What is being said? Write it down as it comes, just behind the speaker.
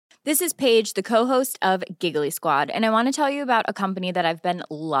This is Paige, the co-host of Giggly Squad, and I want to tell you about a company that I've been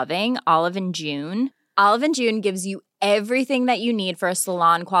loving, Olive & June. Olive & June gives you everything that you need for a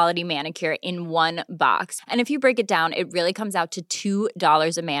salon-quality manicure in one box. And if you break it down, it really comes out to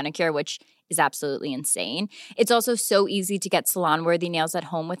 $2 a manicure, which is absolutely insane. It's also so easy to get salon-worthy nails at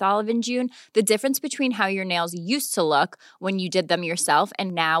home with Olive & June. The difference between how your nails used to look when you did them yourself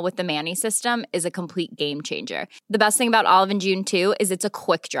and now with the Mani system is a complete game changer. The best thing about Olive & June, too, is it's a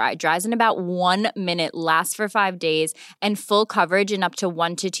quick dry. Dries in about 1 minute, lasts for 5 days, and full coverage in up to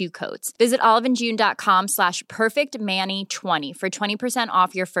 1 to 2 coats. Visit oliveandjune.com/perfectmani20 for 20%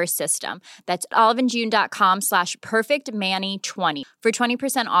 off your first system. That's oliveandjune.com/perfectmani20 for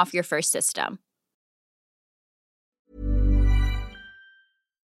 20% off your first system.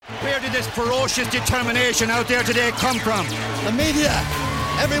 Where did this ferocious determination out there today come from? The media.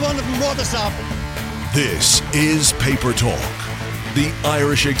 Every one of them wrote us up. This is Paper Talk, the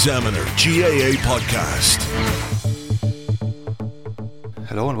Irish Examiner GAA podcast.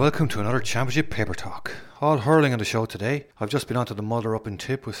 Hello and welcome to another Championship Paper Talk. All hurling on the show today. I've just been onto the mother up in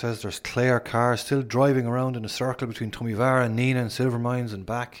Tip, who says there's Clare cars still driving around in a circle between Tumivara and Nina and Silvermines and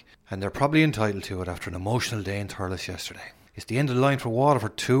back, and they're probably entitled to it after an emotional day in Thurles yesterday. It's the end of the line for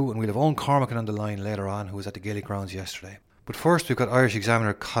Waterford too, and we'll have Owen Cormacan on the line later on, who was at the Gaelic grounds yesterday. But first, we've got Irish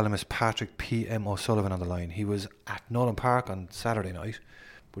Examiner columnist Patrick P.M. O'Sullivan on the line. He was at Nolan Park on Saturday night,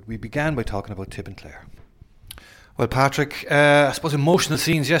 but we began by talking about Tip and Clare. Well, Patrick, I suppose emotional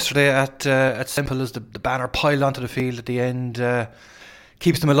scenes yesterday at Semple as the banner piled onto the field at the end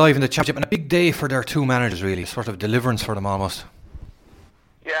keeps them alive in the championship, and a big day for their two managers, really, sort of deliverance for them almost.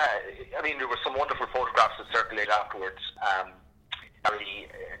 Yeah, I mean, there were some wonderful photographs that circulated afterwards.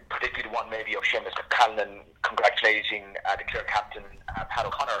 Particularly the one maybe of Seamus Callanan congratulating the Clare captain, Pat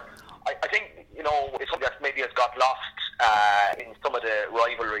O'Connor. I think, you know, it's something that maybe has got lost in some of the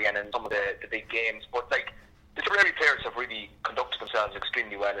rivalry and in some of the big games, but like, the Tipperary players have really conducted themselves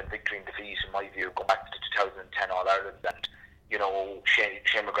extremely well in victory and defeat, in my view, going back to the 2010 All-Ireland, and, you know, Shane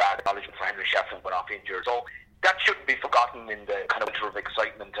McGrath, acknowledgement for Henry Sheffield went off injured. So that shouldn't be forgotten in the kind of winter of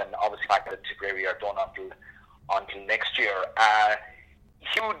excitement, and obviously the fact that Tipperary are done until next year.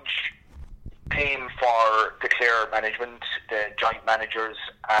 Huge pain for the Clare management, the joint managers,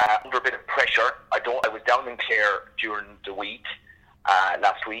 under a bit of pressure. I was down in Clare during the week,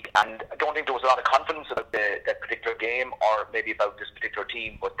 last week, and I don't think there was a lot of confidence about that particular game, or maybe about this particular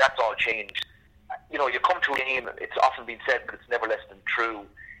team, but that's all changed. You know, you come to a game, it's often been said, but it's never less than true.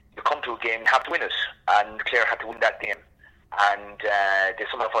 You come to a game, you have to win it, and Clare had to win that game, and they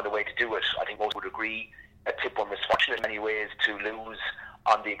somehow found a way to do it. I think most would agree that Tip were misfortunate in many ways to lose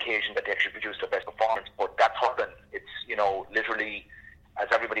on the occasion that they actually produced their best performance, but that's hurling. It's, you know, literally,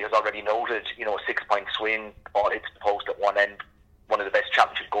 as everybody has already noted, you know, a 6-point swing, ball hits the post at one end, one of the best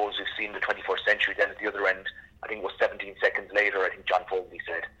championship goals we've seen in the 21st century. Then at the other end, I think it was 17 seconds later, I think John Fogarty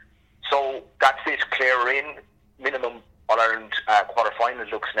said. So that's it, Clare in, minimum All-Ireland quarter-final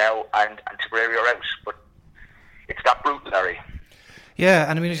looks now, and Tipperary are out, but it's that brutal, Larry. Yeah,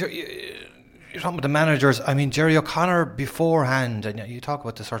 and I mean, you're talking about the managers. I mean, Jerry O'Connor beforehand, and you talk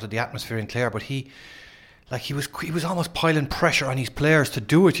about the sort of the atmosphere in Clare, but he was almost piling pressure on his players to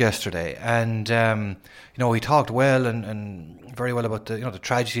do it yesterday, and you know, he talked well and very well about the, you know, the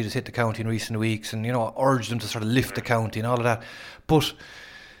tragedy that's hit the county in recent weeks, and, you know, urged them to sort of lift the county and all of that. But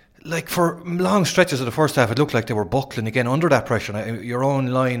like, for long stretches of the first half, it looked like they were buckling again under that pressure. Now, your own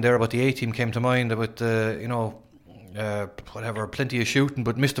line there about the A team came to mind, about you know, plenty of shooting,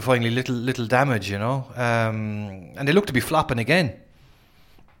 but mystifyingly little damage, you know, and they look to be flopping again.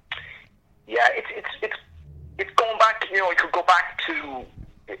 Yeah, it's going back. You know, it could go back to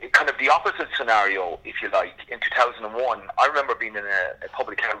kind of the opposite scenario, if you like, in 2001. I remember being in a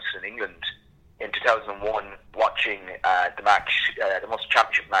public house in England in 2001, watching the match, the Munster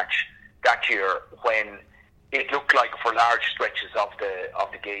Championship match that year, when it looked like for large stretches of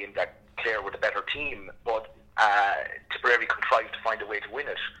the game that Clare were the better team, but Tipperary contrived to find a way to win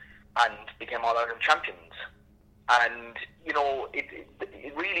it and became All-Ireland champions. And, you know, it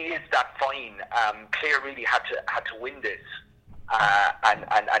really is that fine. Clare really had to win this, and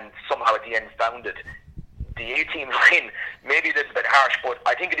somehow at the end found it. The A-team win, maybe a little bit harsh, but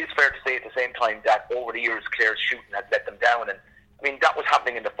I think it is fair to say at the same time that over the years Clare's shooting had let them down. And I mean, that was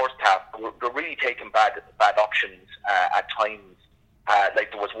happening in the first half. They're really taking bad options at times.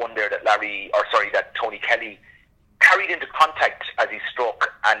 Like there was one there that Tony Kelly carried into contact as he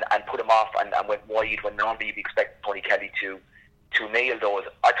struck and put him off and went wide, when normally you'd expect Tony Kelly to nail those.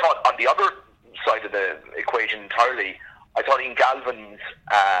 I thought on the other side of the equation entirely, I thought Ian Galvin's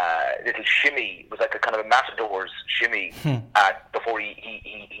little shimmy was like a kind of a matador's shimmy before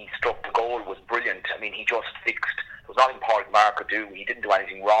he brilliant. I mean, he just fixed. It was nothing Mark could do. He didn't do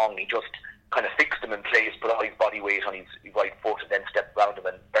anything wrong. He just kind of fixed him in place, put all his body weight on his right foot, and then stepped around him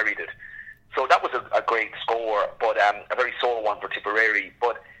and buried it. So that was a great score, but a very sore one for Tipperary.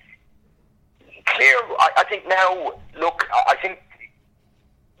 But Clare, I think now, look, I think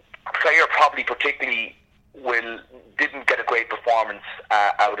Clare probably particularly didn't get a great performance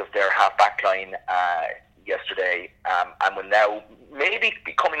out of their half-back line yesterday, and will now maybe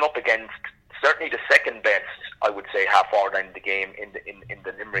be coming up against certainly the second best, I would say, half-forward line in the game in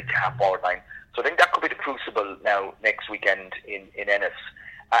the Limerick half-forward line. So I think that could be the crucible now next weekend in Ennis.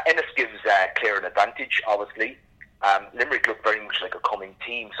 Ennis gives Clare an advantage, obviously. Limerick look very much like a coming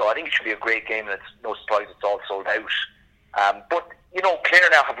team, so I think it should be a great game, and it's no surprise it's all sold out. But, Clare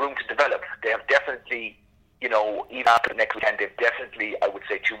now have room to develop. They have definitely, even after next weekend, they've definitely, I would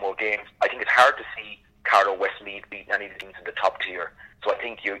say, 2 more games. I think it's hard to see Carlow Westmeath beat any of the teams in the top tier. So I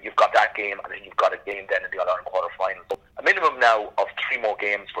think you've got that game, and I think you've got a game then in the All-Ireland quarter-final. So a minimum now of 3 more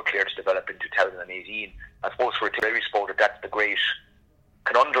games for Clare to develop in 2018. I suppose for a Tipperary supporter, that's the great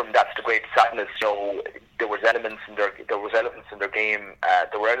conundrum, that's the great sadness. There was elements in their game. There were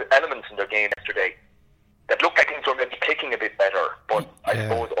elements in their game yesterday that looked like things were maybe clicking a bit better, but I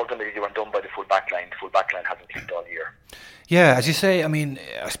suppose ultimately they weren't done by the full back line. The full back line hasn't clicked all year. Yeah, as you say, I mean,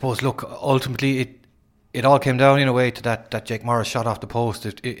 I suppose, look, ultimately it all came down in a way to that Jake Morris shot off the post.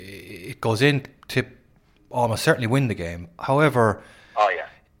 It goes in, Tip almost certainly win the game. However,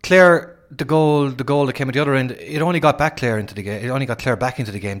 Clare, the goal that came at the other end, it only got back Clare into the game. It only got Clare back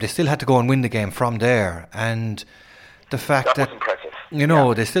into the game. They still had to go and win the game from there, and the fact that was impressive.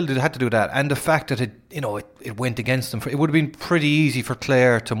 They still had to do that, and the fact that it went against them. It would have been pretty easy for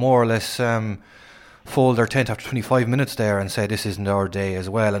Clare to more or less fold their tent after 25 minutes there and say this isn't our day as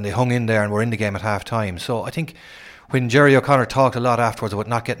well, and they hung in there and were in the game at half time. So I think when Jerry O'Connor talked a lot afterwards about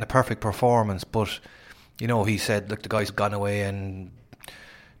not getting a perfect performance, but he said, look, the guys have gone away and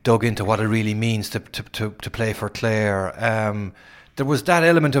dug into what it really means to play for Clare. There was that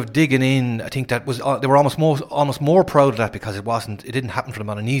element of digging in. I think that was they were almost more proud of that because it didn't happen for them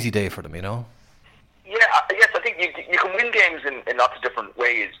on an easy day for them, Yeah, yes, I think you can win games in lots of different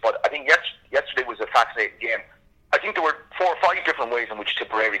ways, but I think yesterday was a fascinating game. I think there were 4 or 5 different ways in which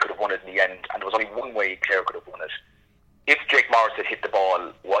Tipperary could have won it in the end, and there was only one way Clare could have won it. If Jake Morris had hit the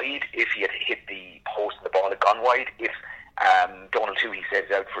ball wide, if he had hit the post and the ball had gone wide, if Donald Toohey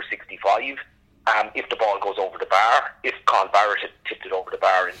says out for 65, if the ball goes over the bar, if Carl Barrett had tipped it over the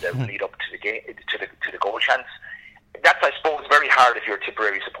bar in the lead up to the game, to the goal chance. That's, I suppose, very hard if you're a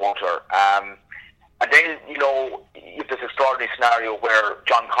Tipperary supporter. And then, you have this extraordinary scenario where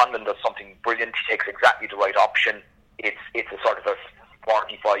John Conlon does something brilliant. He takes exactly the right option. It's a sort of a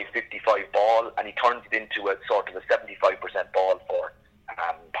 45-55 ball, and he turns it into a sort of a 75% ball for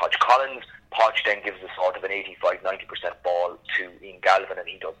Podge Collins. Podge then gives a sort of an 85-90% ball to Ian Galvin, and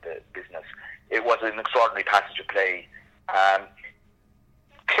he does the business. It was an extraordinary passage of play.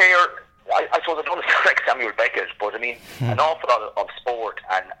 Clare, I suppose I don't want to sound like Samuel Beckett, but I mean, an awful lot of sport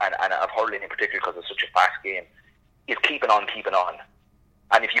and of hurling in particular, because it's such a fast game, is keeping on.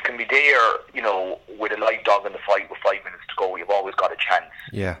 And if you can be there, with a live dog in the fight with 5 minutes to go, you've always got a chance.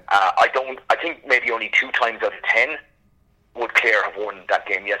 Yeah. I think maybe only 2 times out of 10 would Clare have won that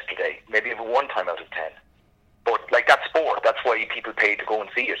game yesterday. Maybe even 1 time out of 10. But that's sport. That's why people pay to go and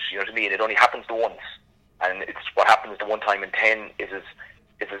see it. You know what I mean? It only happens to once, and it's what happens to 1 time in 10 is as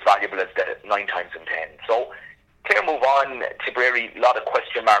valuable as the 9 times in 10. So Clare move on. Tipperary, a lot of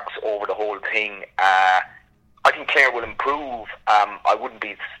question marks over the whole thing. I think Clare will improve. I wouldn't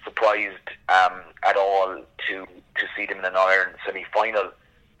be surprised at all to see them in an Ireland semi-final,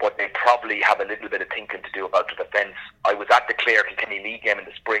 but they probably have a little bit of thinking to do about the defence. I was at the Clare-Kilkenny League game in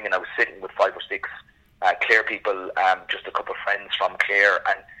the spring, and I was sitting with 5 or 6 Clare people, just a couple of friends from Clare,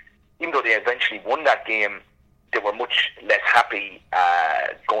 and even though they eventually won that game, they were much less happy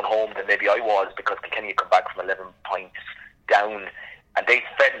going home than maybe I was, because Kilkenny had come back from 11 points down, and they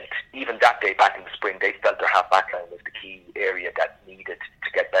felt, even that day back in the spring, they felt their half-back line was the key area that needed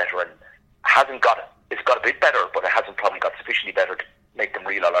to get better, and it's got a bit better, but it hasn't probably got sufficiently better to make them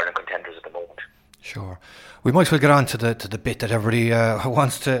real All-Ireland contenders at the moment. Sure. We might as well get on to the bit that everybody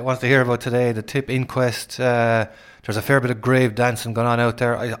wants to hear about today, the Tip inquest. There's a fair bit of grave dancing going on out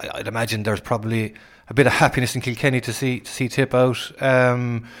there. I'd imagine there's probably a bit of happiness in Kilkenny to see Tip out.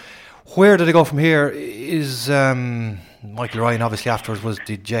 Where do they go from here? Is Michael Ryan obviously afterwards was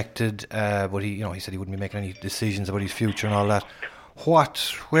dejected, but he said he wouldn't be making any decisions about his future and all that.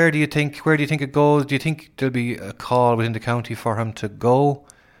 Where do you think it goes? Do you think there'll be a call within the county for him to go?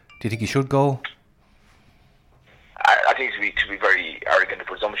 Do you think he should go? I think to be very arrogant and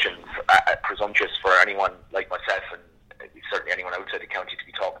presumptuous presumptuous for anyone like myself, and certainly anyone outside the county, to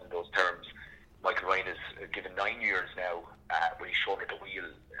be talking in those terms. Michael Ryan is given 9 years now, when he showed at the wheel,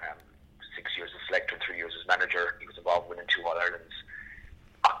 6 years as selector and 3 years as manager. He was involved winning 2 All-Irelands.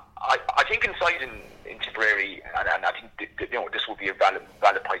 I think inside in Tipperary, and I think this would be a valid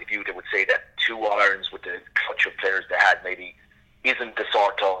point of view, they would say that 2 All-Irelands with the clutch of players they had maybe isn't the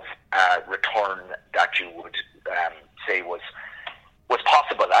sort of return that you would say was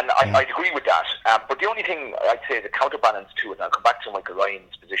possible, and I'd agree with that. But the only thing I'd say, the counterbalance to it, and I'll come back to Michael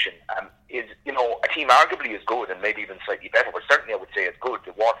Ryan's position, is a team arguably as good and maybe even slightly better, but certainly I would say as good.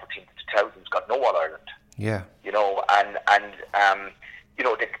 The Waterford team in the 2000s got no All-Ireland. Yeah.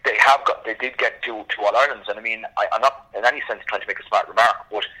 They did get 2 All-Irelands, and I mean, I'm not in any sense trying to make a smart remark,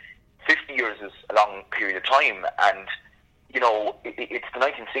 but 50 years is a long period of time, and it's the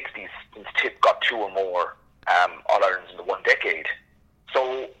 1960s since Tip got 2 or more All-Irelands in the one decade.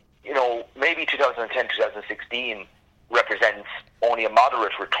 So, maybe 2010, 2016 represents only a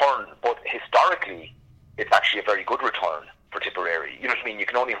moderate return, but historically, it's actually a very good return for Tipperary. You know what I mean? You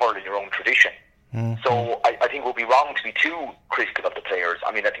can only hurl in your own tradition. Mm-hmm. So I think it would be wrong to be too critical of the players.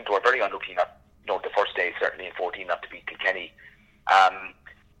 I mean, I think they were very unlucky not, the first day, certainly in 14, not to beat Kilkenny.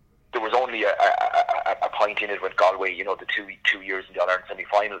 There was only a point in it with Galway, the 2 years in the All-Ireland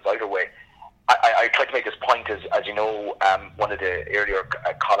semi-finals either way. I tried to make this point, as you know, one of the earlier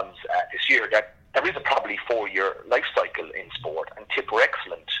columns this year, that there is a probably 4-year life cycle in sport, and Tip were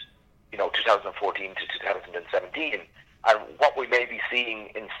excellent, 2014 to 2017. And what we may be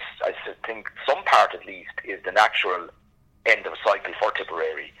seeing in, I think, some part at least, is the natural end of a cycle for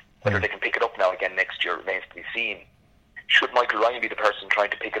Tipperary. Whether they can pick it up now again next year remains to be seen. Should Michael Ryan be the person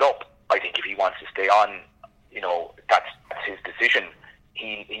trying to pick it up? I think if he wants to stay on, that's his decision.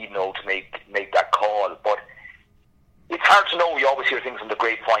 He'd know to make that call. But it's hard to know. You always hear things on the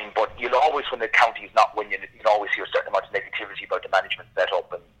grapevine, but you'll always, when the county is not winning, you'll always hear a certain amount of negativity about the management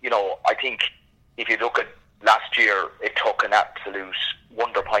setup. And, I think if you look at last year, it took an absolute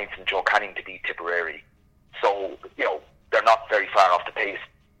wonder point from Joe Canning to beat Tipperary. So, they're not very far off the pace.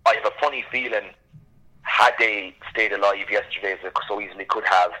 I have a funny feeling, had they stayed alive yesterday, as they so easily could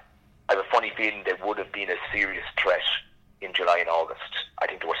have, I have a funny feeling they would have been a serious threat in July and August. I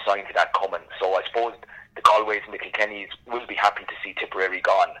think there were signs of that coming. So I suppose the Galways and the Kilkennys will be happy to see Tipperary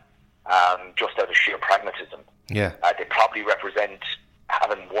gone, just out of sheer pragmatism. Yeah. They probably represent,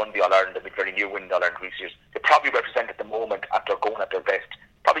 having won the All-Ireland, they've been very near winning the All-Ireland in recent years, they probably represent at the moment, after going at their best,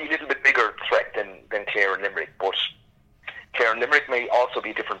 probably a little bit bigger threat than Clare and Limerick. But Clare and Limerick may also be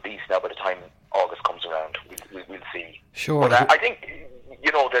a different beast now by the time August comes around. We'll see. Sure. But I think,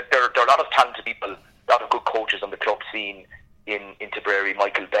 that there are a lot of talented people, a lot of good coaches on the club scene in Tipperary.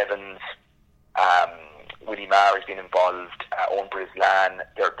 Michael Bevins, Willie Maher has been involved, Owen Brislan.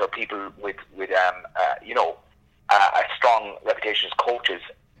 There are people with a strong reputation as coaches.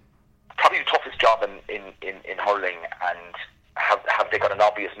 Probably the toughest job in hurling, and have they got an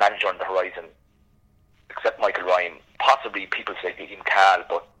obvious manager on the horizon, except Michael Ryan? Possibly people say Liam Cahill,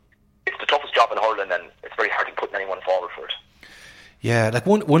 but it's the toughest job in hurling, and it's very hard to put anyone forward for it. Yeah, like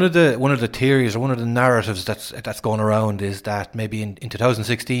one of the theories or one of the narratives that's going around is that maybe in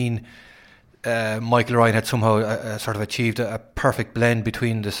 2016 Michael Ryan had somehow sort of achieved a perfect blend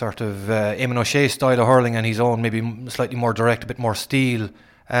between the sort of Eamon O'Shea style of hurling and his own, maybe slightly more direct, a bit more steel,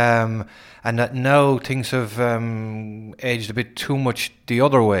 and that now things have aged a bit too much the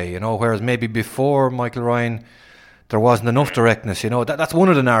other way, whereas maybe before Michael Ryan there wasn't enough directness. That's one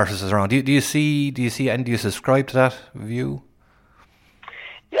of the narratives around. Do you see and do you subscribe to that view?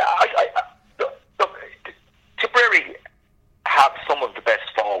 Yeah, look, Tipperary have some of the best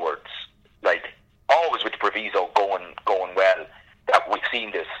forwards, like always with the proviso going well, that we've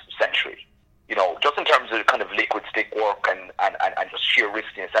seen this century. Just in terms of kind of liquid stick work and just sheer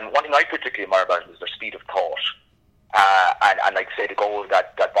riskiness. And one thing I particularly admire about them is their speed of thought. And like say the goal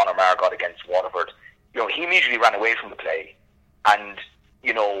that Bonner Maher got against Waterford, he immediately ran away from the play, and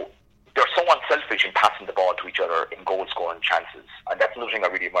they're so unselfish in passing the ball to each other in goal scoring chances, and that's another thing I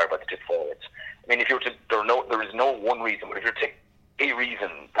really admire about the Tip forwards. I mean, if you were to, there is no one reason, but if you were to take a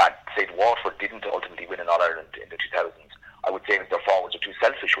reason that, say, Waterford didn't ultimately win an All-Ireland in the 2000s, I would say that their forwards are too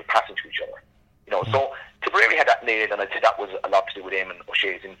selfish with passing to each other. So Tipperary had that nailed, and I'd say that was a lot to do with Eamon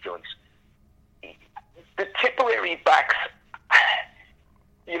O'Shea's influence. The Tipperary backs,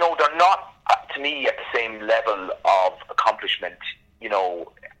 they're not, to me, at the same level of accomplishment,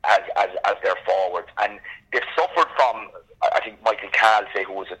 as their forwards, and they've suffered from, I think, Michael Cahill, say,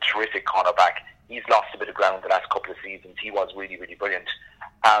 who was a terrific cornerback. He's lost a bit of ground the last couple of seasons. He was really, really brilliant,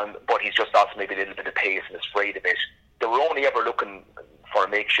 but he's just lost maybe a little bit of pace and is frayed a bit. They were only ever looking for a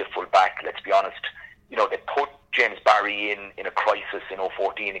makeshift full back, let's be honest. You know, they put James Barry in a crisis in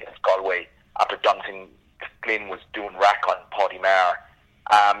 2014 against Galway after Duncan Glynn was doing rack on Paddy Maher.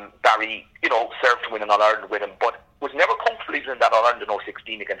 Barry, you know, served to win an All-Ireland with him, but was never comfortable even in that All-Ireland in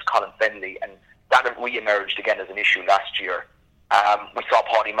 2016 against Colin Fennelly, and that re-emerged again as an issue last year. We saw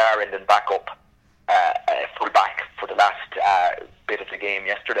Paddy Maher ending back up full back for the last bit of the game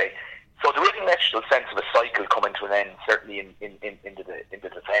yesterday. So there is an actual sense of a cycle coming to an end, certainly into the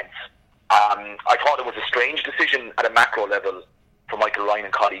defence. I thought it was a strange decision at a macro level for Michael Ryan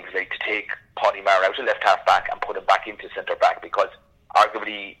and colleagues to take Paddy Maher out of left half back and put him back into centre back, because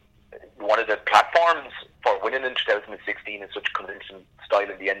arguably one of the platforms for winning in 2016 in such a convincing style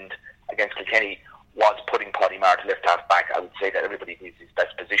in the end against Kilkenny was putting Paddy Maher to left half back. I would say that everybody needs his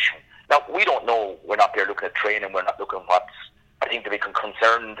best position. Now, we don't know. We're not there looking at training. We're not looking at what's... I think they're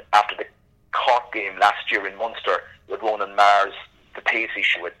concerned after the Cork game last year in Munster with Ronan Mars, the pace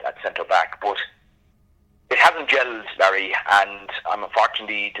issue at centre back. But it hasn't gelled, Larry, and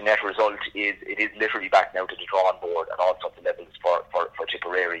unfortunately the net result is it is literally back now to the drawing board at all sorts of levels for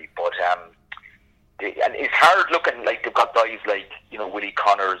Tipperary. But and it's hard looking. Like, they've got guys like, you know, Willie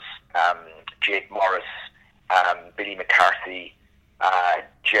Connors, Jake Morris, Billy McCarthy,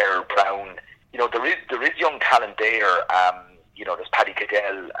 Gerald Brown. You know, there is young talent there. You know, there's Paddy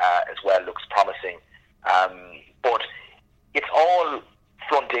Cadell as well, looks promising. But it's all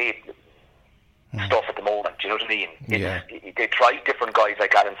front eight stuff at the moment. Do you know what I mean? They tried different guys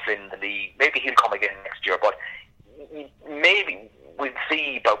like Alan Flynn in the league. Maybe he'll come again next year, but maybe we'll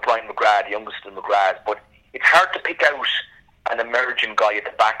see about Brian McGrath, the youngest of McGrath. But it's hard to pick out an emerging guy at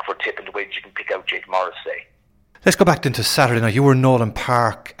the back for Tip in the way that you can pick out Jake Morris, say. Let's go back into Saturday night. You were in Nolan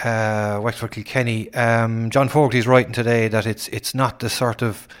Park, Wexford Kilkenny. John Fogarty's writing today that it's not the sort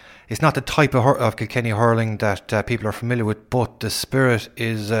of... It's not the type of Kilkenny hurling that people are familiar with, but the spirit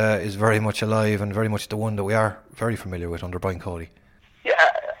is very much alive and very much the one that we are very familiar with under Brian Cody. Yeah,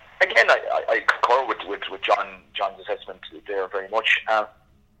 again, I concur with John's assessment there very much. The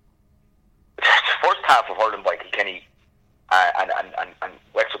first half of hurling by Kilkenny and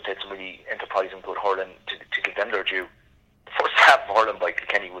Wexford played some really enterprising good hurling to give them their due. The first half of hurling by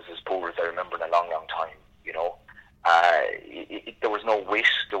Kilkenny was as poor as I remember in a long, long time, you know. There was no wit,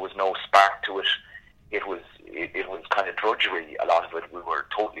 there was no spark to it. It was kind of drudgery. A lot of it, we were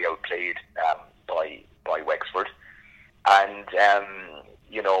totally outplayed by Wexford, and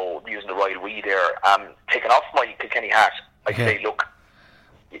you know, using the royal we there. Taking off my Kilkenny hat, I say, look,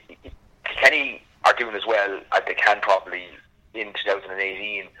 Kilkenny are doing as well as they can probably in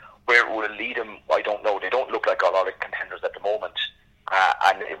 2018. Where it will lead them, I don't know. They don't look like a lot of contenders at the moment,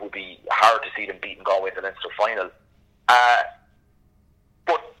 and it would be hard to see them beating Galway in the Leinster final.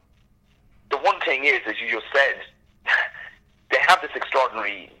 But the one thing is, as you just said, they have this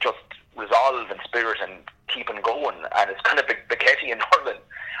extraordinary just resolve and spirit and keeping going, and it's kind of Becketti and hurling.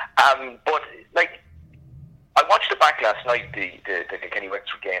 But like, I watched it back last night, the Kilkenny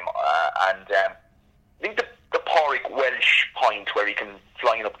Wexford game, and I think the Pádraig Welsh point where he can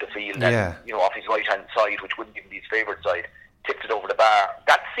flying up the field and, you know, off his right hand side, which wouldn't even be his favourite side, tipped it over the bar.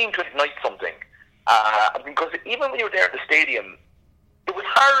 That seemed to ignite something. Because even when you were there at the stadium, it was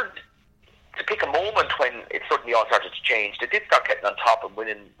hard to pick a moment when it suddenly all started to change. They did start getting on top and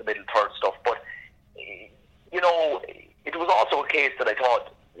winning the middle third stuff, but you know, it was also a case that I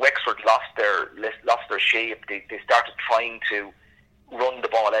thought Wexford lost their shape. They started trying to run the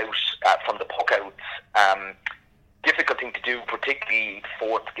ball out from the puck outs. Difficult thing to do, particularly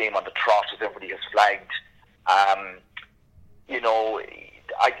fourth game on the trot, as everybody has flagged. You know,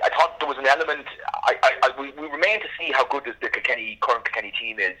 I thought there was an element. We remain to see how good the current Kilkenny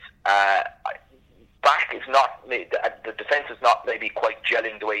team is. Back is not, the defence is not maybe quite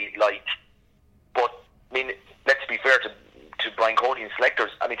gelling the way you'd like. But I mean, let's be fair to Brian Cody and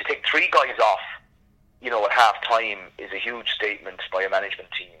selectors. I mean, to take three guys off, you know, at half time is a huge statement by a management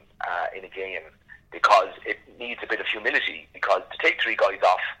team in a game, because it needs a bit of humility. Because to take three guys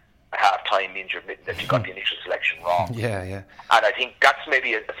off at half time means you're admitting that you got the initial selection wrong. Yeah. And I think that's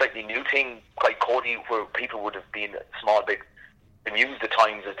maybe a slightly new thing by Cody, where people would have been a small bit amused at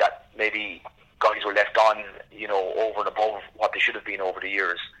times, is that maybe guys were left on, you know, over and above what they should have been over the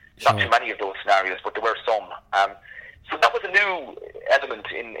years. Not too many of those scenarios, but there were some. So that was a new element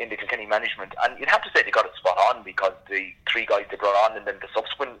in the Kilkenny management, and you'd have to say they got it spot on, because the three guys they brought on and then the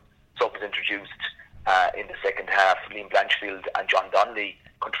subsequent subs introduced in the second half, Liam Blanchfield and John Donnelly,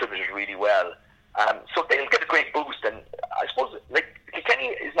 contributed really well. So they'll get a great boost, and I suppose like Kilkenny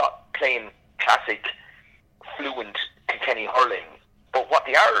is not playing classic fluent Kilkenny hurling, but what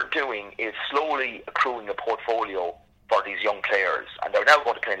they are doing is slowly accruing a portfolio for these young players, and they're now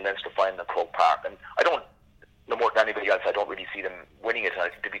going to play in Leinster final in Croke Park. And I don't, no more than anybody else, I don't really see them winning it. And I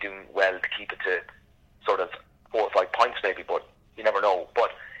think they'll be doing well to keep it to sort of 4 or 5 points maybe, but you never know.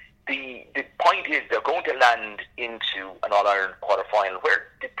 But the point is they're going to land into an All-Ireland quarter-final where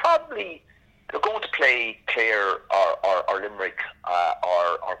they're going to play Clare or Limerick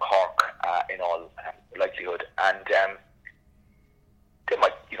or Cork in all likelihood, and they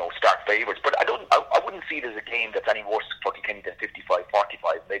might start favourites, but I wouldn't see it as a game that's any worse for Kilkenny than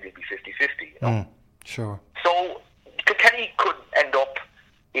 55-45. Maybe it'd be 50-50. Sure. So Kilkenny could end up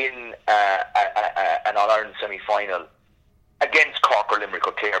in an All-Ireland semi-final against Cork or Limerick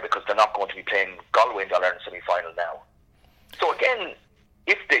or Clare, because they're not going to be playing Galway in the All-Ireland semi-final now. So again,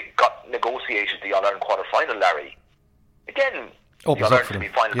 if they got negotiated the All-Ireland quarter-final, Larry, again, the All-Ireland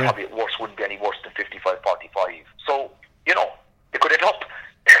semi-final probably at worst wouldn't be any worse than 55-45. So, it could end up,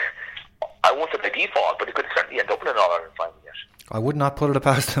 I won't say by default, but it could certainly end up in an All-Ireland final yet. I would not put it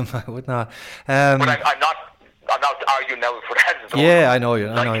past them. I would not. But I'm not arguing now for that. I know you're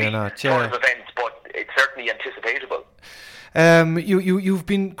not. Yeah. Sort of events, but it's certainly anticipatable. You've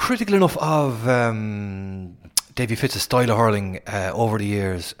been critical enough of Davy Fitz's style of hurling over the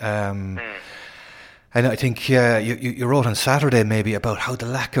years. And I think you wrote on Saturday maybe about how the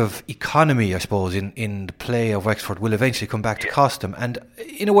lack of economy, I suppose, in the play of Wexford will eventually come back to cost them. And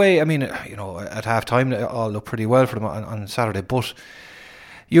in a way, I mean, at half time, it all looked pretty well for them on Saturday. But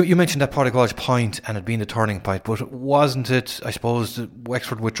you mentioned that Pádraig Walsh point and it being the turning point. But wasn't it, I suppose,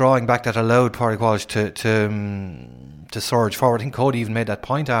 Wexford withdrawing back that allowed Pádraig Walsh to surge forward? I think Cody even made that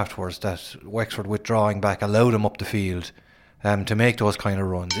point afterwards, that Wexford withdrawing back allowed him up the field to make those kind of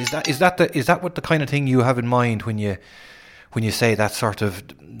runs. Is that what the kind of thing you have in mind when you say that sort of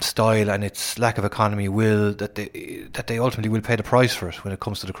style and its lack of economy that they ultimately will pay the price for it when it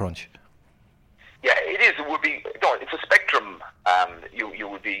comes to the crunch? Yeah, it is. It would be. No, it's a spectrum. You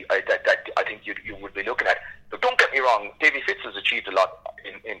would be. That I think you would be looking at. But don't get me wrong. Davy Fitz has achieved a lot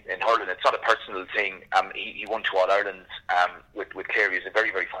in hurling. It's not a personal thing. He won 2 All-Irelands with Clare. He's a very,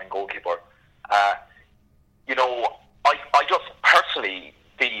 very fine goalkeeper. I just personally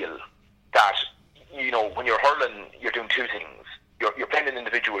feel that when you're hurling, you're doing 2 things. You're playing an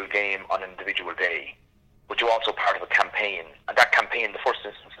individual game on an individual day, but you're also part of a campaign. And that campaign, in the first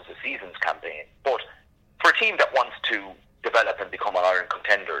instance, is a season's campaign. But for a team that wants to develop and become All-Ireland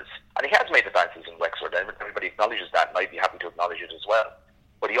contenders, and he has made advances in Wexford, and everybody acknowledges that, and I'd be happy to acknowledge it as well.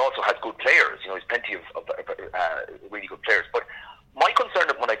 But he also has good players. He's plenty of really good players. But my concern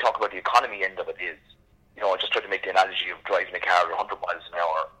when I talk about the economy end of it is, I just try to make the analogy of driving a car at 100 miles an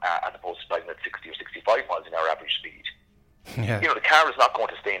hour as opposed to driving at 60 or 65 miles an hour average speed. Yeah. The car is not going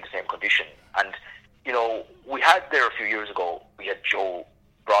to stay in the same condition. And, we had there a few years ago, we had Joe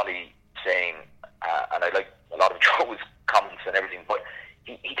Brolly saying, and I like a lot of Joe's comments and everything, but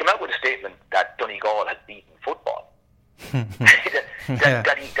he came out with a statement that Donegal had beaten football.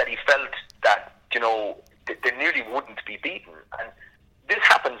 that he felt that, they nearly wouldn't be beaten. And this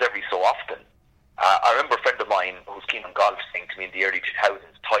happens every so often. I remember a friend of mine who's keen on golf saying to me in the early 2000s,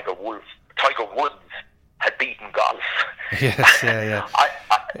 Tiger Woods had beaten golf. Yes, yeah.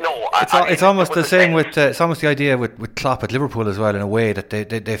 It's almost the same with it's almost the idea with Klopp at Liverpool as well, in a way that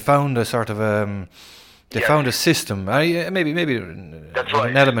they found a sort of found a system. Maybe that's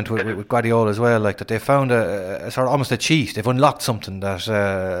right. An element with Guardiola as well, like that they found a sort of almost a cheat. They've unlocked something that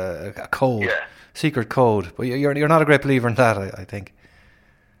a code, secret code. But you're not a great believer in that, I think.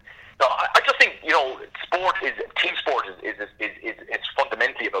 No, I just think team sport is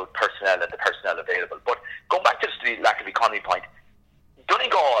fundamentally about personnel and the personnel available. But going back to the lack of economy point,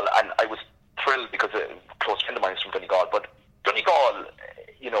 Donegal, and I was thrilled because a close friend of mine is from Donegal, but Donegal,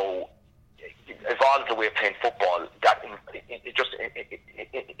 evolved a way of playing football that it just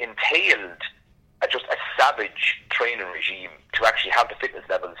entailed just a savage training regime to actually have the fitness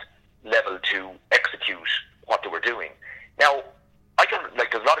level to execute what they were doing. Now,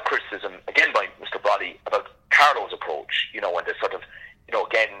 there's a lot of criticism, again, by Mr. Brolly about Carlo's approach, and the sort of,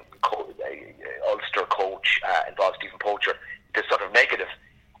 again, Ulster coach involves Stephen Poacher, this sort of negative.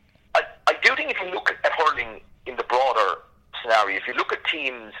 I do think if you look at hurling in the broader scenario, if you look at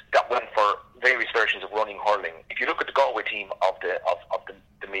teams that went for various versions of running hurling, if you look at the Galway team of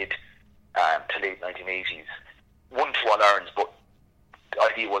the mid to late 1980s, won 2 All-Irelands, but the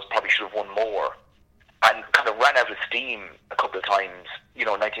idea was probably should have won more, and kind of ran out of steam a couple of times,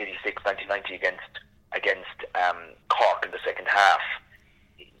 1986, 1990 against Cork in the second half.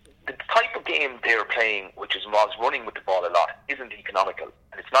 The type of game they're playing, which involves running with the ball a lot, isn't economical.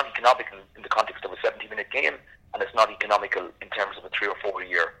 And it's not economical in the context of a 70-minute game, and it's not economical in terms of a 3 or 4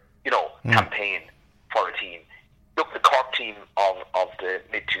 year, campaign for a team. look, the Cork team of the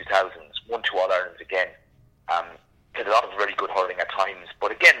mid-2000s won 2 All-Irelands again. Did a lot of very good hurling at times,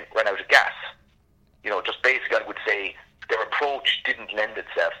 but again, ran out of gas. Just basically, I would say their approach didn't lend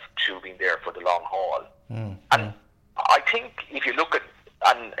itself to being there for the long haul. And I think if you look at,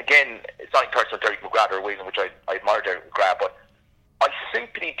 and again, it's not personal Derek McGrath or a way in which I admire Derek McGrath, but I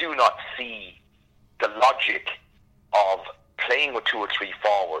simply do not see the logic of playing with 2 or 3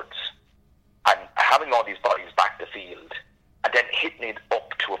 forwards and having all these bodies back the field and then hitting it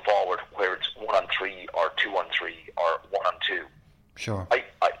up to a forward where it's 1 on 3 or 2 on 3 or 1 on 2. Sure. I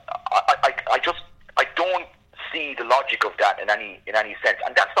don't see the logic of that in any sense.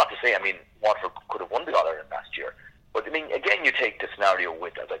 And that's not to say, Waterford could have won the All-Ireland last year. But again, you take the scenario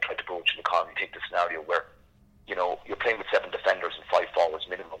with, as I tried to approach in the column, you take the scenario where, you're playing with 7 defenders and 5 forwards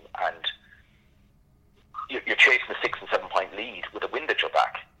minimum, and you're chasing a 6 and 7 point lead with a wind at your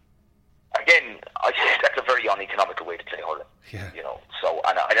back. Again, I think that's a very uneconomical way to play hurling. Yeah. So,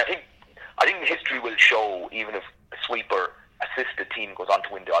 and I think history will show, even if a sweeper assisted team goes on to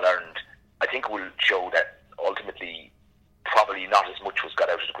win the All-Ireland, I think it will show that ultimately probably not as much was got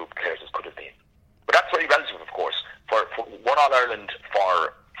out of the group of players as could have been. But that's very relative, of course. For 1 All-Ireland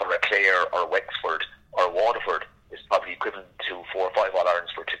for a Clare or a Wexford or a Waterford is probably equivalent to 4 or 5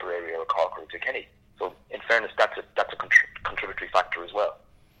 All-Irelands for a Tipperary or a Cork or a Kilkenny. So in fairness, that's a contributory factor as well.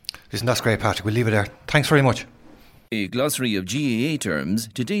 Listen, that's great, Patrick. We'll leave it there. Thanks very much. A glossary of GAA terms.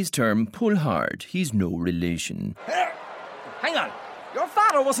 Today's term, pull hard. He's no relation. Hang on. Your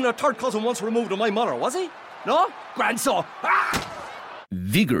father wasn't a third cousin once removed of my mother, was he? No? Grandson.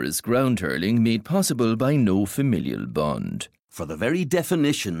 Vigorous ground hurling made possible by no familial bond. For the very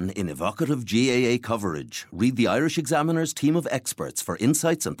definition in evocative GAA coverage, read the Irish Examiner's team of experts for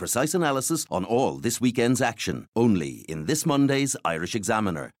insights and precise analysis on all this weekend's action. Only in this Monday's Irish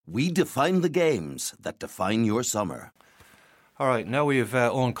Examiner. We define the games that define your summer. All right, now we have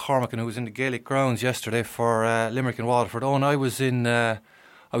Owen Cormacan, who was in the Gaelic grounds yesterday for Limerick and Waterford. Owen, I was in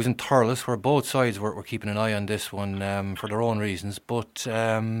Thurles, where both sides were keeping an eye on this one for their own reasons, but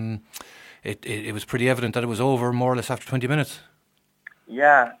it was pretty evident that it was over more or less after 20 minutes.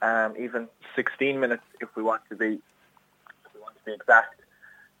 Yeah, even 16 minutes if we want to be exact.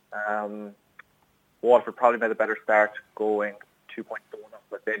 Waterford probably made a better start, going 2 points to 1 up,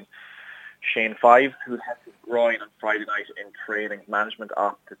 but then Shane Fives, who had his groin on Friday night in training, management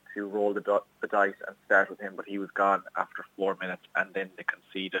opted to roll the dice and start with him, but he was gone after 4 minutes, and then they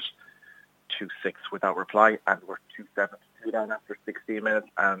conceded 2-6 without reply, and were 2-7 down after 16 minutes,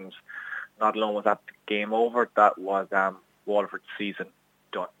 and not alone was that game over, that was Waterford's season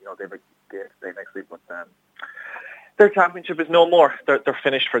done. They have a game to play next week, but their championship is no more. They're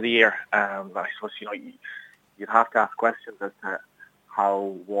finished for the year. I suppose you'd have to ask questions as to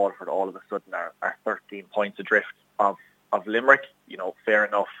how Waterford all of a sudden are 13 points adrift of Limerick. Fair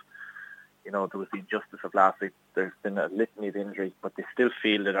enough. There was the injustice of last week. There's been a litany of injuries, but they still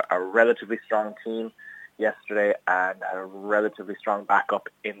fielded a relatively strong team yesterday and had a relatively strong backup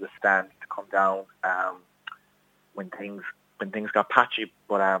in the stands to come down when things got patchy.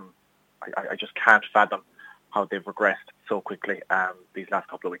 But I just can't fathom how they've regressed so quickly these last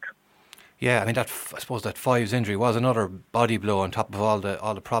couple of weeks. Yeah, I suppose that Fives injury was another body blow on top of all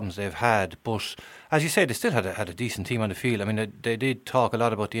the problems they've had. But as you say, they still had a decent team on the field. They did talk a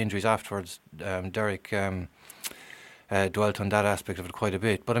lot about the injuries afterwards. Derek dwelt on that aspect of it quite a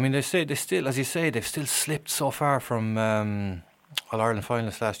bit. But they still, as you say, they've still slipped so far from All-Ireland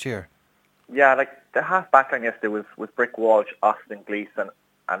finalists last year. Yeah, the half backline yesterday was Brick Walsh, Austin Gleeson,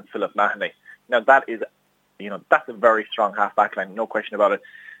 and Philip Mahoney. Now that is, that's a very strong half backline, no question about it.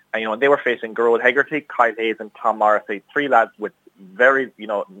 And they were facing Gerard Hegarty, Kyle Hayes, and Tom Morrissey, 3 lads with very,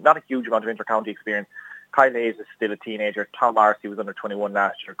 not a huge amount of inter-county experience. Kyle Hayes is still a teenager. Tom Morrissey was under 21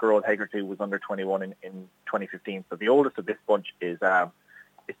 last year. Gerard Hegarty was under 21 in 2015. So the oldest of this bunch is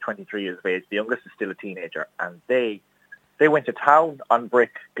 23 years of age. The youngest is still a teenager, and they went to town on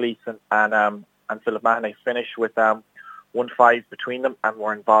Brick, Gleeson, and Philip Mahoney. Finished with 1-5 between them, and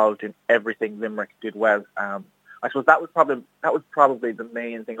were involved in everything Limerick did well. I suppose that was probably the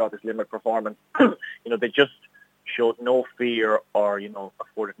main thing about this Limerick performance. They just showed no fear or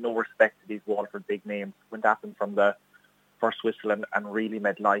afforded no respect to these Waterford big names. Went at them from the first whistle and really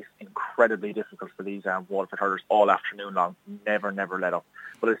made life incredibly difficult for these Waterford hurlers all afternoon long. Never let up.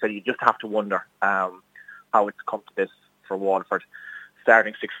 But as I said, you just have to wonder how it's come to this for Waterford.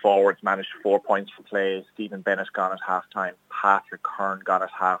 Starting 6 forwards, managed 4 points for play. Stephen Bennett gone at half-time. Patrick Kern gone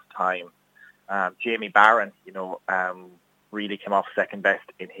at half-time. Jamie Barron, really came off second best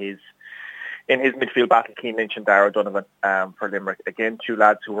in his midfield battle. Keane Lynch and Darragh Donovan for Limerick. Again, 2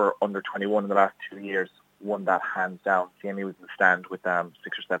 lads who were under 21 in the last 2 years. won that hands down. Jamie was in the stand with 6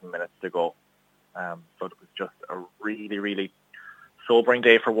 or 7 minutes to go. So it was just a really, really sobering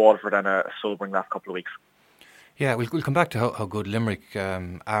day for Waterford and a sobering last couple of weeks. Yeah, we'll come back to how good Limerick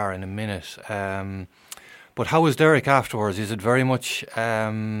are in a minute. But how was Derek afterwards? Is it very much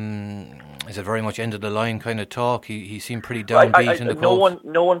end of the line kind of talk? He seemed pretty downbeat in the quote.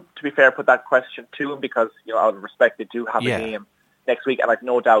 No one, to be fair, put that question to him because out of respect they do have a game next week, and I've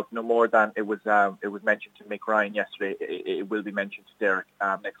no doubt, no more than it was mentioned to Mick Ryan yesterday. It will be mentioned to Derek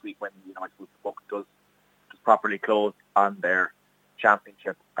next week when I suppose the book does properly close on their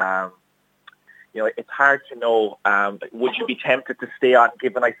championship. It's hard to know. Would you be tempted to stay on,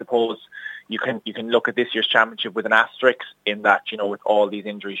 given I suppose you can look at this year's championship with an asterisk in that with all these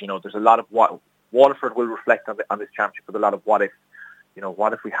injuries, there's a lot of what Waterford will reflect on this championship with a lot of what if.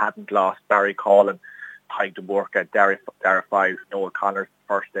 What if we hadn't lost Barry Collin, Tyke de Burka, Dara Fives, Noel Connors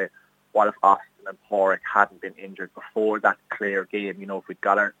first day? What if Austin and Porrick hadn't been injured before that clear game? If we'd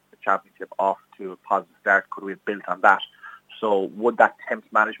got our championship off to a positive start, could we have built on that? So would that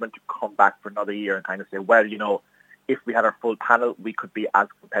tempt management to come back for another year and kind of say, well, if we had our full panel, we could be as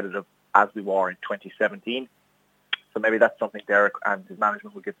competitive as we were in 2017. So maybe that's something Derek and his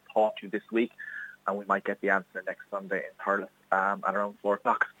management will get thought to this week, and we might get the answer next Sunday in Thurles at around 4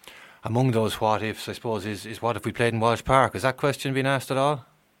 o'clock. Among those what-ifs, I suppose, is what if we played in Walsh Park? Has that question been asked at all?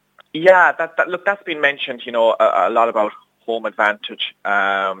 Yeah, that's been mentioned, a lot about home advantage.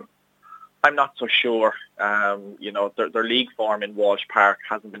 I'm not so sure. Their league form in Walsh Park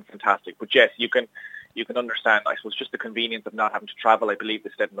hasn't been fantastic. But yes, you can understand, I suppose, just the convenience of not having to travel. I believe they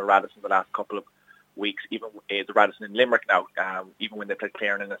stayed in the Radisson the last couple of weeks, even the Radisson in Limerick now. Even when they played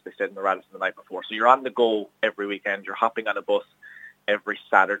Clarenan, they stayed in the Radisson the night before. So you're on the go every weekend. You're hopping on a bus every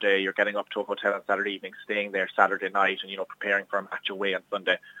Saturday. You're getting up to a hotel on Saturday evening, staying there Saturday night, and preparing for a match away on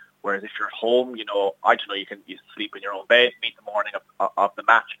Sunday. Whereas if you're at home, you can sleep in your own bed, meet the morning of the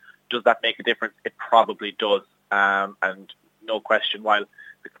match. Does that make a difference? It probably does. And no question, while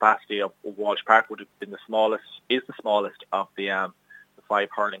the capacity of Walsh Park would have been the smallest of the 5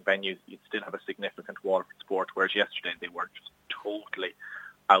 hurling venues, you'd still have a significant Waterford support, whereas yesterday they were just totally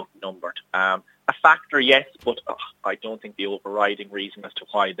outnumbered. A factor, yes, but I don't think the overriding reason as to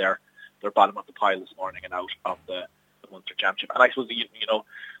why they're bottom of the pile this morning and out of the Munster Championship. And I suppose,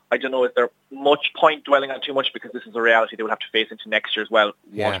 I don't know, is there much point dwelling on too much, because this is a reality they will have to face into next year as well.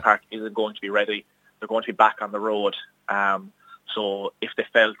 Walsh Park isn't going to be ready. They're going to be back on the road. So if they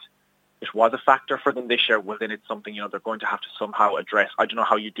felt it was a factor for them this year, well, then it's something, they're going to have to somehow address. I don't know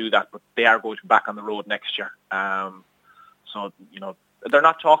how you do that, but they are going to be back on the road next year. So, they're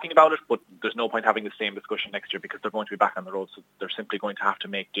not talking about it, but there's no point having the same discussion next year because they're going to be back on the road, so they're simply going to have to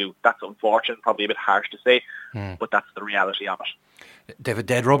make do. That's unfortunate, probably a bit harsh to say, but that's the reality of it. They have a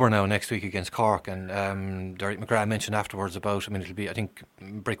dead rubber now next week against Cork, and Derek McGrath mentioned afterwards about, I think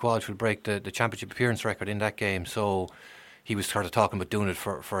Brick Walsh will break the championship appearance record in that game, so he was sort of talking about doing it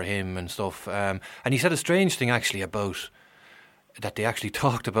for him and stuff. And he said a strange thing actually about that they actually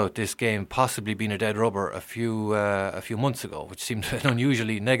talked about this game possibly being a dead rubber a few months ago, which seemed an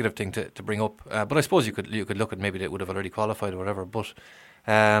unusually negative thing to bring up. But I suppose you could look at maybe they would have already qualified or whatever. But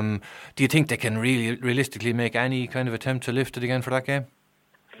do you think they can really realistically make any kind of attempt to lift it again for that game?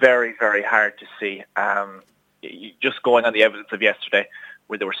 Very, very hard to see. Just going on the evidence of yesterday,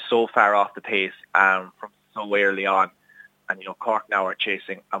 where they were so far off the pace from so early on. And, Cork now are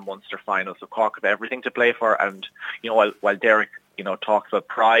chasing a Munster final. So Cork have everything to play for. And, while Derek, talks about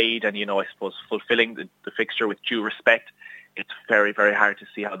pride and, I suppose fulfilling the fixture with due respect, it's very, very hard to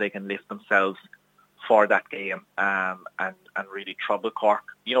see how they can lift themselves for that game and really trouble Cork.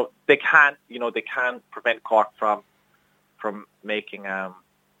 They can prevent Cork from making a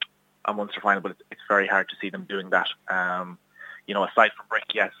Munster final, but it's very hard to see them doing that. Aside from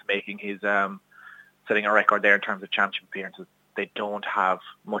Brick, yes, making his... setting a record there in terms of championship appearances, they don't have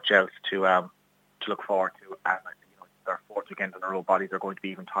much else to look forward to. And their 4th weekend in a row, bodies are going to be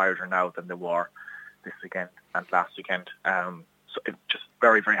even tireder now than they were this weekend and last weekend. So it's just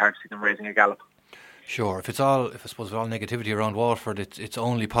very, very hard to see them raising a gallop. Sure. If I suppose it's all negativity around Waterford, it's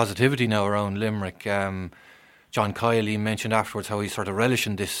only positivity now around Limerick. John Kiley mentioned afterwards how he's sort of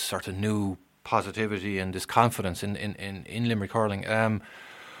relishing this sort of new positivity and this confidence in Limerick hurling.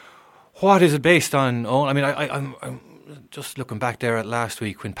 What is it based on? I'm just looking back there at last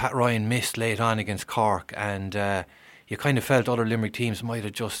week when Pat Ryan missed late on against Cork, and you kind of felt other Limerick teams might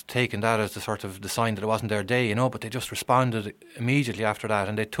have just taken that as the sign that it wasn't their day, but they just responded immediately after that,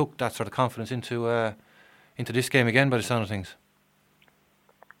 and they took that sort of confidence into this game again by the sound of things.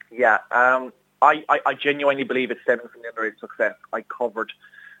 Yeah, I genuinely believe it's stemming from the underage success. I covered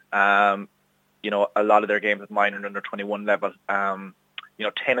a lot of their games at minor and under 21 level.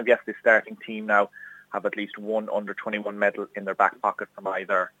 10 of yesterday's starting team now have at least one under 21 medal in their back pocket from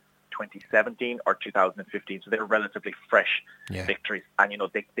either 2017 or 2015. So they're relatively fresh victories. And,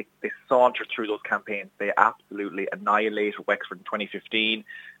 they saunter through those campaigns. They absolutely annihilated Wexford in 2015,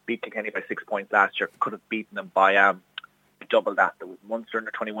 beat Kilkenny by 6 points last year, could have beaten them by double that. There was Munster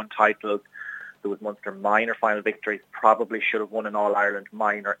under 21 titles. There was Munster minor final victories. Probably should have won an All-Ireland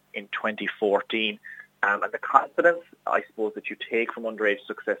minor in 2014. And the confidence, I suppose, that you take from underage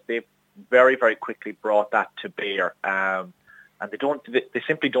success, they've very, very quickly brought that to bear. And they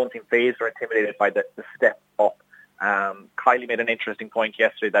simply don't seem fazed or intimidated by the step up. Kylie made an interesting point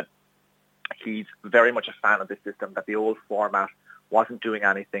yesterday that he's very much a fan of this system, that the old format wasn't doing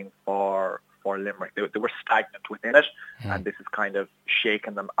anything for Limerick. They were stagnant within it, and this has kind of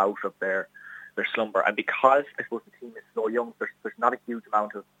shaken them out of their slumber. And because, I suppose, the team is so young, there's not a huge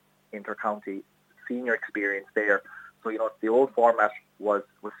amount of inter-county senior experience there. So, if the old format was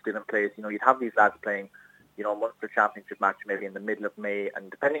still in place, you'd have these lads playing, a Munster Championship match maybe in the middle of May, and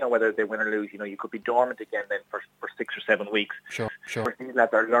depending on whether they win or lose, you could be dormant again then for 6 or 7 weeks. Sure. Whereas these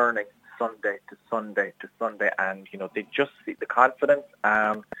lads are learning Sunday to Sunday to Sunday, and, they just see the confidence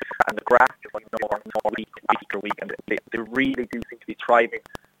and the graft week after week, and they really do seem to be thriving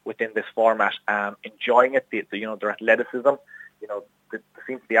within this format, enjoying it, their athleticism, there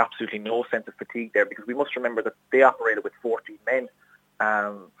seems to be absolutely no sense of fatigue there, because we must remember that they operated with 14 men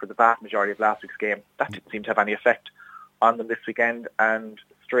for the vast majority of last week's game. That didn't seem to have any effect on them this weekend, and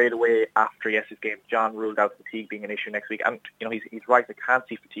straight away after yesterday's game, John ruled out fatigue being an issue next week, and he's right, I can't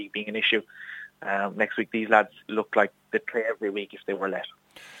see fatigue being an issue next week. These lads look like they'd play every week if they were let.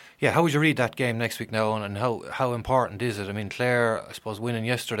 Yeah, how would you read that game next week now, and how important is it? I mean, Clare, I suppose, winning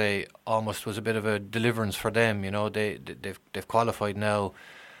yesterday almost was a bit of a deliverance for them. They've qualified now,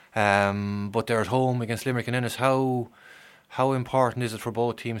 but they're at home against Limerick and Ennis. How important is it for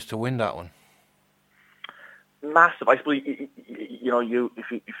both teams to win that one? Massive. I suppose if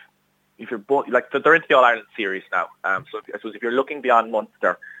you're both, like, they're into the All Ireland series now. So I suppose if you're looking beyond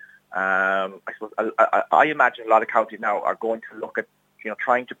Munster, I suppose I imagine a lot of counties now are going to look at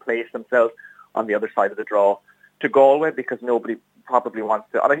trying to place themselves on the other side of the draw to Galway, because nobody probably wants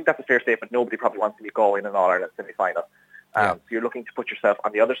to, and I think that's a fair statement, nobody probably wants to be Galway in an All-Ireland semi-final. So you're looking to put yourself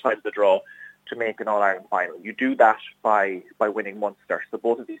on the other side of the draw to make an All-Ireland final. You do that by winning Munster. So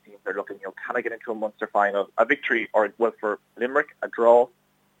both of these teams are looking, can I get into a Munster final? A victory, or, well, for Limerick, a draw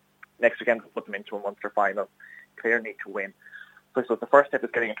next weekend will put them into a Munster final. Clare need to win. So the first step is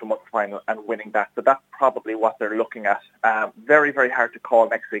getting into a Munster final and winning that. So that's probably what they're looking at. Very, very hard to call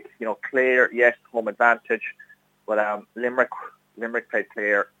next week. Clare, yes, home advantage. But Limerick played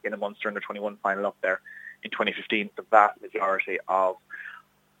Clare in a Munster under 21 final up there in 2015. The vast majority of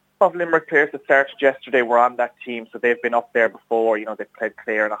Limerick players that started yesterday were on that team. So they've been up there before. They've played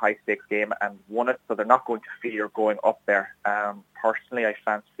Clare in a high-stakes game and won it. So they're not going to fear going up there. Personally, I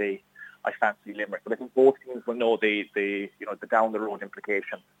fancy Limerick, but I think both teams will know the down the road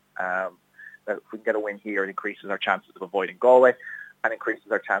implications. That if we can get a win here, it increases our chances of avoiding Galway and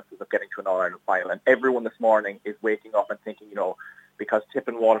increases our chances of getting to an All-Ireland final. And everyone this morning is waking up and thinking, because Tip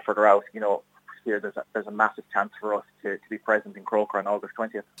and Waterford are out, here there's a massive chance for us to be present in Croker on August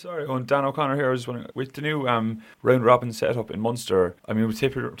 20th. Sorry, Dan O'Connor here. I was just wondering, with the new round robin setup in Munster, I mean, with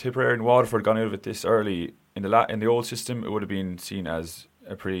Tipperary and Waterford gone out of it this early, in the old system, it would have been seen as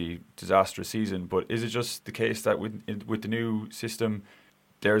a pretty disastrous season. But is it just the case that with the new system,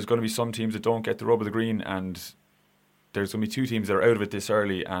 there's going to be some teams that don't get the rub of the green, and there's going to be two teams that are out of it this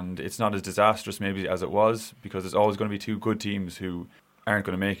early, and it's not as disastrous maybe as it was, because there's always going to be two good teams who aren't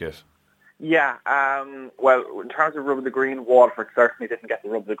going to make it? Yeah, well, in terms of rub of the green, Waterford certainly didn't get the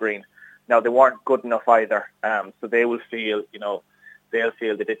rub of the green. Now, they weren't good enough either, so they will feel, they'll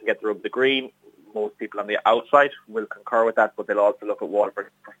feel they didn't get the rub of the green. Most people on the outside will concur with that, but they'll also look at Waterford's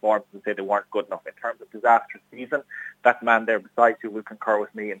performance and say they weren't good enough. In terms of disastrous season, that man there beside you will concur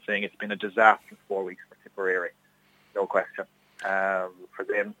with me in saying it's been a disastrous 4 weeks for Tipperary, no question. For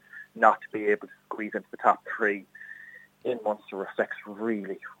them not to be able to squeeze into the top three in Munster reflects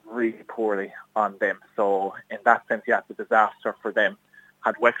really, really poorly on them. So in that sense, yeah, it's a disaster for them.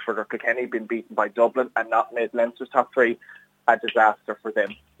 Had Wexford or Kilkenny been beaten by Dublin and not made Leinster's top three, a disaster for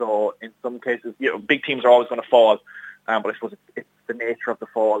them. So in some cases, big teams are always going to fall, but I suppose it's the nature of the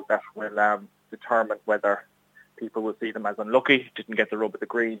fall that will determine whether people will see them as unlucky, didn't get the rub of the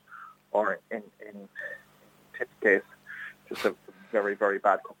green, or in Tip's case, just a very, very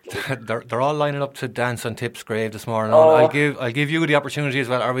bad couple of weeks. They're all lining up to dance on Tip's grave this morning. I'll give you the opportunity as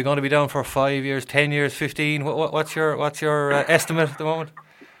well. Are we going to be down for 5 years, 10 years, 15? What's your estimate at the moment?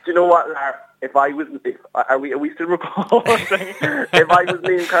 Do you know what, Lar? are we still recording? If I was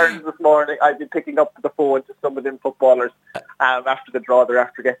Liam Kearns this morning, I'd be picking up the phone to some of them footballers after the draw. They're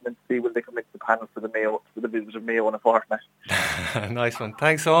after getting them to see will they come into the panel for the Mayo, for the visit of Mayo in a fortnight. Nice one.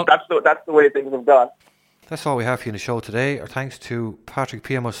 Thanks, Owen. That's the way things have gone. That's all we have for you in the show today. Our thanks to Patrick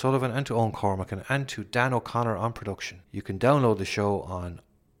P.M. O'Sullivan and to Owen Cormack and to Dan O'Connor on production. You can download the show on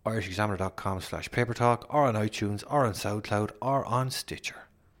irishexaminer.com/papertalk or on iTunes or on SoundCloud or on Stitcher.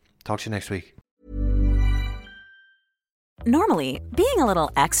 Talk to you next week. Normally, being a little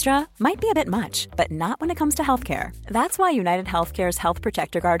extra might be a bit much, but not when it comes to healthcare. That's why United Healthcare's Health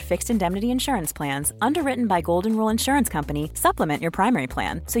Protector Guard fixed indemnity insurance plans, underwritten by Golden Rule Insurance Company, supplement your primary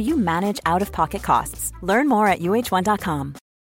plan so you manage out-of-pocket costs. Learn more at uh1.com.